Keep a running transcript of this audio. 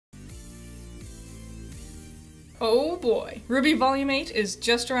Oh boy, RWBY Volume 8 is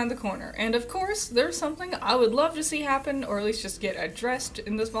just around the corner, and of course, there's something I would love to see happen, or at least just get addressed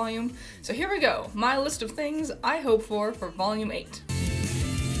in this volume. So here we go, my list of things I hope for Volume 8.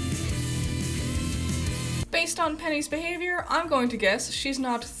 Based on Penny's behavior, I'm going to guess she's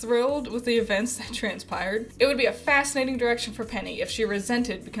not thrilled with the events that transpired. It would be a fascinating direction for Penny if she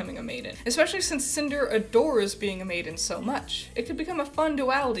resented becoming a maiden, especially since Cinder adores being a maiden so much. It could become a fun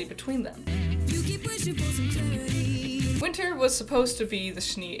duality between them. Winter was supposed to be the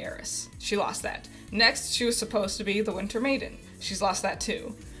Schnee heiress. She lost that. Next, she was supposed to be the Winter Maiden. She's lost that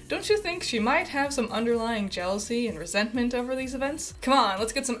too. Don't you think she might have some underlying jealousy and resentment over these events? Come on,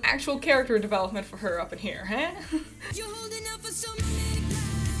 let's get some actual character development for her up in here, huh?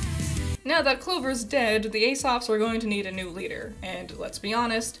 Now that Clover's dead, the Aesops are going to need a new leader, and let's be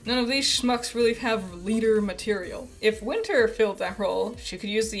honest, none of these schmucks really have leader material. If Winter filled that role, she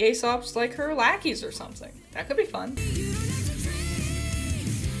could use the Aesops like her lackeys or something. That could be fun.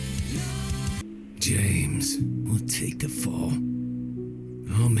 James will take the fall.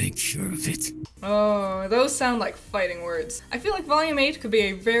 I'll make sure of it. Oh, those sound like fighting words. I feel like Volume 8 could be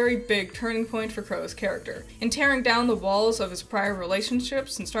a very big turning point for Crow's character, in tearing down the walls of his prior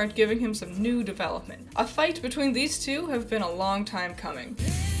relationships and start giving him some new development. A fight between these two have been a long time coming.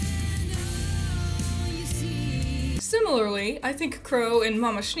 Similarly, I think Crow and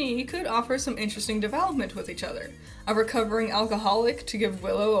Mama Schnee could offer some interesting development with each other. A recovering alcoholic to give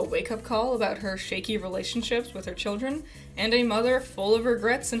Willow a wake-up call about her shaky relationships with her children, and a mother full of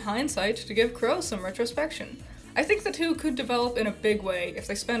regrets and hindsight to give Crow some retrospection. I think the two could develop in a big way if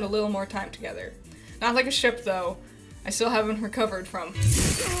they spend a little more time together. Not like a ship, though. I still haven't recovered from.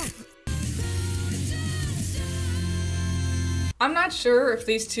 I'm not sure if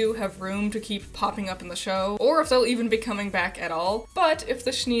these two have room to keep popping up in the show, or if they'll even be coming back at all, but if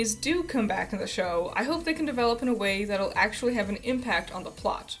the Schnees do come back in the show, I hope they can develop in a way that'll actually have an impact on the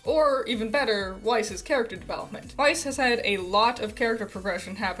plot. Or, even better, Weiss's character development. Weiss has had a lot of character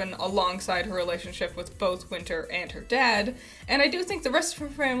progression happen alongside her relationship with both Winter and her dad, and I do think the rest of her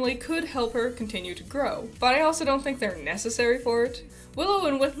family could help her continue to grow. But I also don't think they're necessary for it. Willow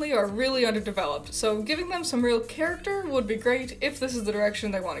and Whitley are really underdeveloped, so giving them some real character would be great if this is the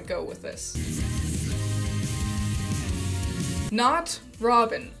direction they want to go with this. Not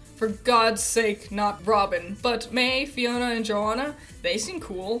Robin. For God's sake, not Robin. But May, Fiona, and Joanna, they seem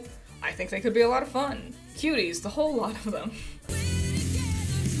cool. I think they could be a lot of fun. Cuties, the whole lot of them.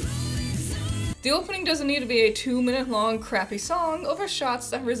 The opening doesn't need to be a 2-minute long crappy song over shots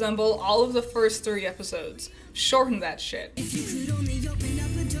that resemble all of the first 3 episodes. Shorten that shit.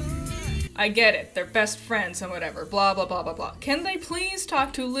 I get it, they're best friends and whatever, blah blah blah blah blah. Can they please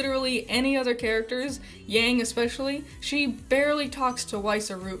talk to literally any other characters? Yang especially? She barely talks to Weiss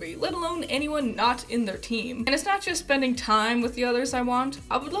or RWBY, let alone anyone not in their team. And it's not just spending time with the others I want,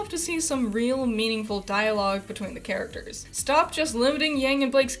 I would love to see some real meaningful dialogue between the characters. Stop just limiting Yang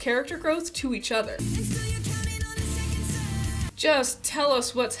and Blake's character growth to each other. Just tell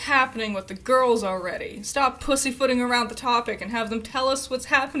us what's happening with the girls already. Stop pussyfooting around the topic and have them tell us what's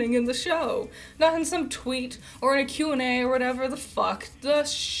happening in the show. Not in some tweet or in a Q&A or whatever the fuck. The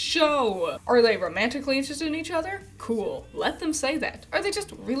show! Are they romantically interested in each other? Cool. Let them say that. Are they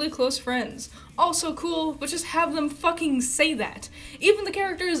just really close friends? Also cool, but just have them fucking say that. Even the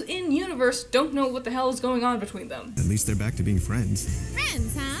characters in universe don't know what the hell is going on between them. At least they're back to being friends.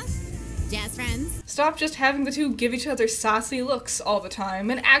 Friends, huh? Just friends? Stop just having the two give each other sassy looks all the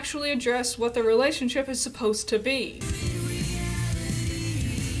time and actually address what their relationship is supposed to be.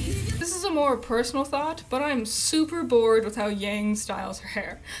 This is a more personal thought, but I'm super bored with how Yang styles her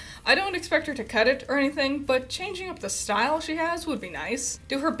hair. I don't expect her to cut it or anything, but changing up the style she has would be nice.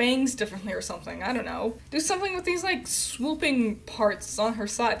 Do her bangs differently or something, I don't know. Do something with these like swooping parts on her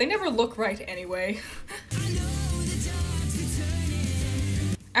side. They never look right anyway.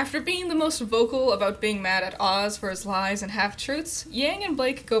 After being the most vocal about being mad at Oz for his lies and half-truths, Yang and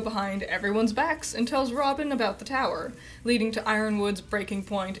Blake go behind everyone's backs and tells Robin about the tower, leading to Ironwood's breaking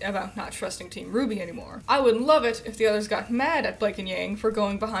point about not trusting Team RWBY anymore. I would love it if the others got mad at Blake and Yang for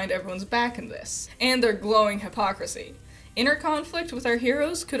going behind everyone's back in this, and their glowing hypocrisy. Inner conflict with our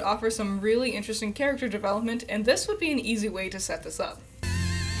heroes could offer some really interesting character development, and this would be an easy way to set this up.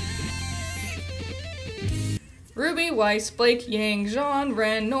 RWBY, Weiss, Blake, Yang, Jean,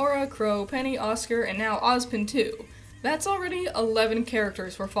 Ren, Nora, Crow, Penny, Oscar, and now Ozpin too. That's already 11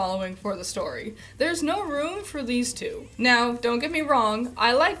 characters we're following for the story. There's no room for these two. Now, don't get me wrong,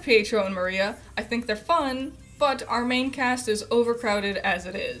 I like Pietro and Maria, I think they're fun, but our main cast is overcrowded as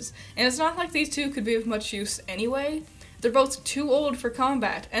it is, and it's not like these two could be of much use anyway. They're both too old for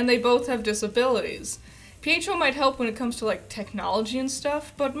combat, and they both have disabilities. Pietro might help when it comes to like technology and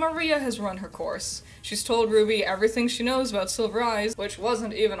stuff, but Maria has run her course. She's told RWBY everything she knows about Silver Eyes, which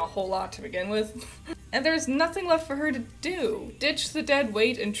wasn't even a whole lot to begin with. And there's nothing left for her to do. Ditch the dead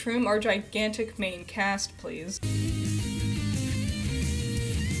weight and trim our gigantic main cast, please.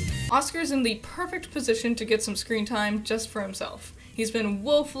 Oscar's in the perfect position to get some screen time just for himself. He's been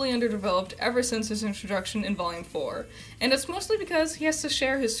woefully underdeveloped ever since his introduction in Volume 4, and it's mostly because he has to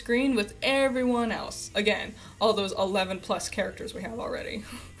share his screen with everyone else. Again, all those 11 plus characters we have already.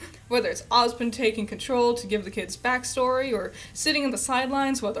 Whether it's Ozpin taking control to give the kids backstory, or sitting in the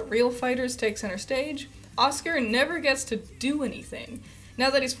sidelines while the real fighters take center stage, Oscar never gets to do anything. Now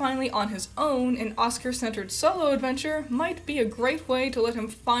that he's finally on his own, an Oscar-centered solo adventure might be a great way to let him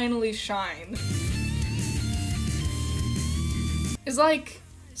finally shine. Is like,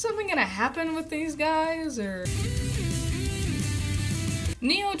 something gonna happen with these guys, or...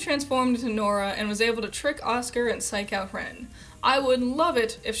 Neo transformed into Nora and was able to trick Oscar and psych out Ren. I would love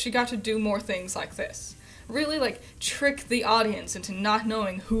it if she got to do more things like this. Really, like, trick the audience into not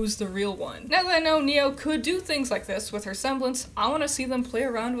knowing who's the real one. Now that I know Neo could do things like this with her semblance, I want to see them play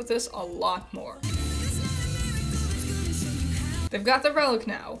around with this a lot more. They've got the relic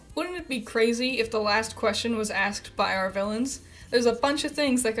now. Wouldn't it be crazy if the last question was asked by our villains? There's a bunch of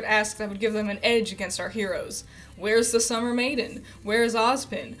things they could ask that would give them an edge against our heroes. Where's the Summer Maiden? Where's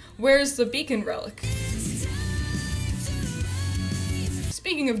Ozpin? Where's the Beacon Relic?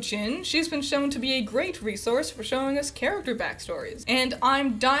 Speaking of Jin, she's been shown to be a great resource for showing us character backstories. And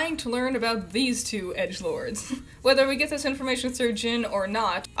I'm dying to learn about these two edgelords. Whether we get this information through Jin or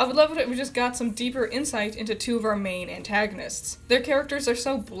not, I would love it if we just got some deeper insight into two of our main antagonists. Their characters are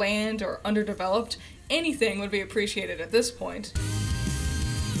so bland or underdeveloped, anything would be appreciated at this point.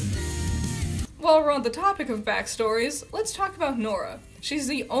 While we're on the topic of backstories, let's talk about Nora. She's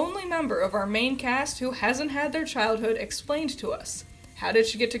the only member of our main cast who hasn't had their childhood explained to us. How did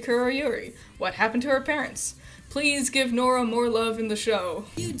she get to Kurayuri? What happened to her parents? Please give Nora more love in the show.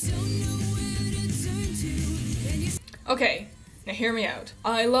 Okay, now hear me out.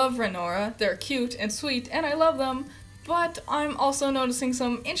 I love Renora, they're cute and sweet, and I love them, but I'm also noticing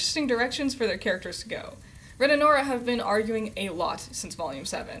some interesting directions for their characters to go. Ren and Nora have been arguing a lot since Volume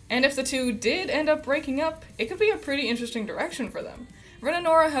 7, and if the two did end up breaking up, it could be a pretty interesting direction for them. Ren and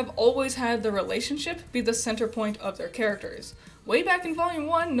Nora have always had the relationship be the center point of their characters. Way back in Volume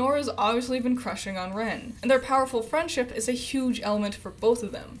 1, Nora's obviously been crushing on Ren, and their powerful friendship is a huge element for both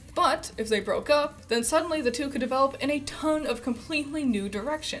of them. But if they broke up, then suddenly the two could develop in a ton of completely new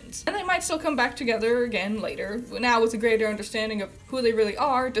directions. And they might still come back together again later, now with a greater understanding of who they really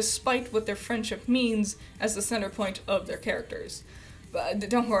are, despite what their friendship means as the center point of their characters. But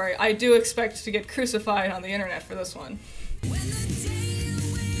don't worry, I do expect to get crucified on the internet for this one.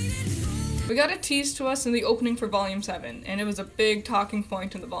 We got it teased to us in the opening for Volume 7, and it was a big talking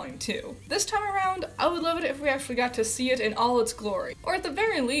point in the Volume 2. This time around, I would love it if we actually got to see it in all its glory, or at the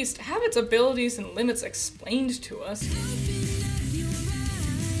very least, have its abilities and limits explained to us.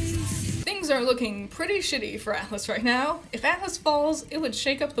 Things are looking pretty shitty for Atlas right now. If Atlas falls, it would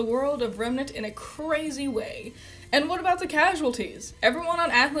shake up the world of Remnant in a crazy way. And what about the casualties? Everyone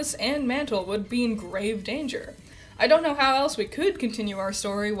on Atlas and Mantle would be in grave danger. I don't know how else we could continue our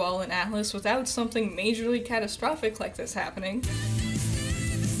story while in Atlas without something majorly catastrophic like this happening.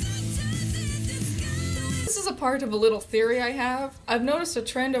 This is a part of a little theory I have. I've noticed a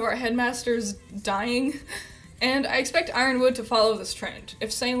trend of our headmasters dying, and I expect Ironwood to follow this trend.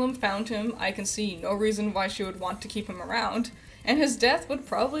 If Salem found him, I can see no reason why she would want to keep him around, and his death would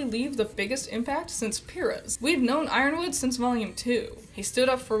probably leave the biggest impact since Pyrrha's. We've known Ironwood since Volume 2. He stood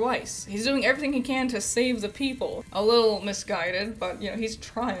up for Weiss. He's doing everything he can to save the people. A little misguided, but, you know, he's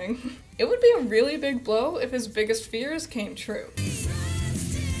trying. It would be a really big blow if his biggest fears came true.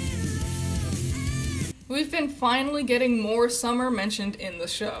 We've been finally getting more summer mentioned in the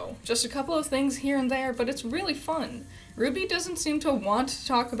show. Just a couple of things here and there, but it's really fun. RWBY doesn't seem to want to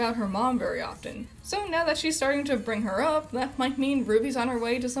talk about her mom very often. So now that she's starting to bring her up, that might mean RWBY's on her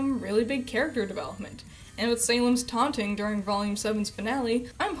way to some really big character development. And with Salem's taunting during Volume 7's finale,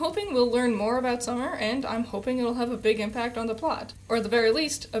 I'm hoping we'll learn more about Summer, and I'm hoping it'll have a big impact on the plot. Or at the very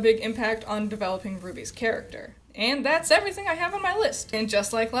least, a big impact on developing RWBY's character. And that's everything I have on my list. And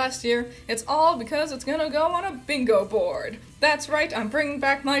just like last year, it's all because it's gonna go on a bingo board. That's right, I'm bringing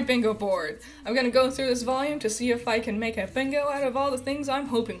back my bingo board. I'm gonna go through this volume to see if I can make a bingo out of all the things I'm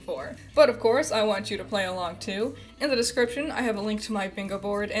hoping for. But of course, I want you to play along too. In the description, I have a link to my bingo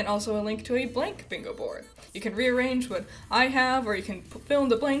board and also a link to a blank bingo board. You can rearrange what I have, or you can fill in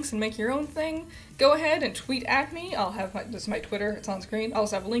the blanks and make your own thing. Go ahead and tweet at me. I'll have this is my Twitter, it's on screen. I'll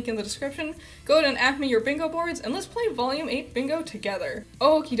also have a link in the description. Go ahead and at me your bingo boards, and let's play Volume 8 Bingo together.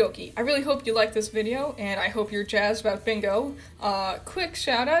 Okie dokie. I really hope you liked this video, and I hope you're jazzed about bingo. Quick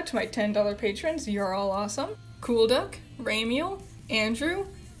shout out to my $10 patrons, you're all awesome. Cool Duck, Raymiel, Andrew,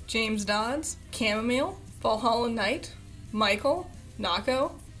 James Dodds, Chamomile, Valhalla Knight, Michael,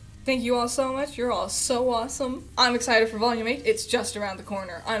 Nako. Thank you all so much, you're all so awesome. I'm excited for Volume 8, it's just around the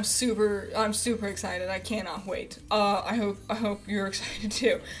corner. I'm super excited, I cannot wait. I hope you're excited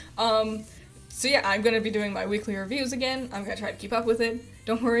too. So yeah, I'm gonna be doing my weekly reviews again, I'm gonna try to keep up with it.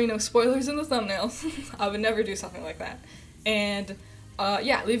 Don't worry, no spoilers in the thumbnails. I would never do something like that. And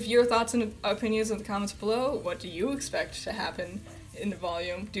yeah, leave your thoughts and opinions in the comments below. What do you expect to happen in the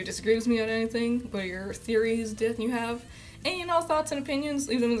volume? Do you disagree with me on anything? What are your theories that you have? Any and all thoughts and opinions,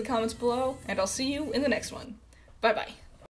 leave them in the comments below, and I'll see you in the next one. Bye bye.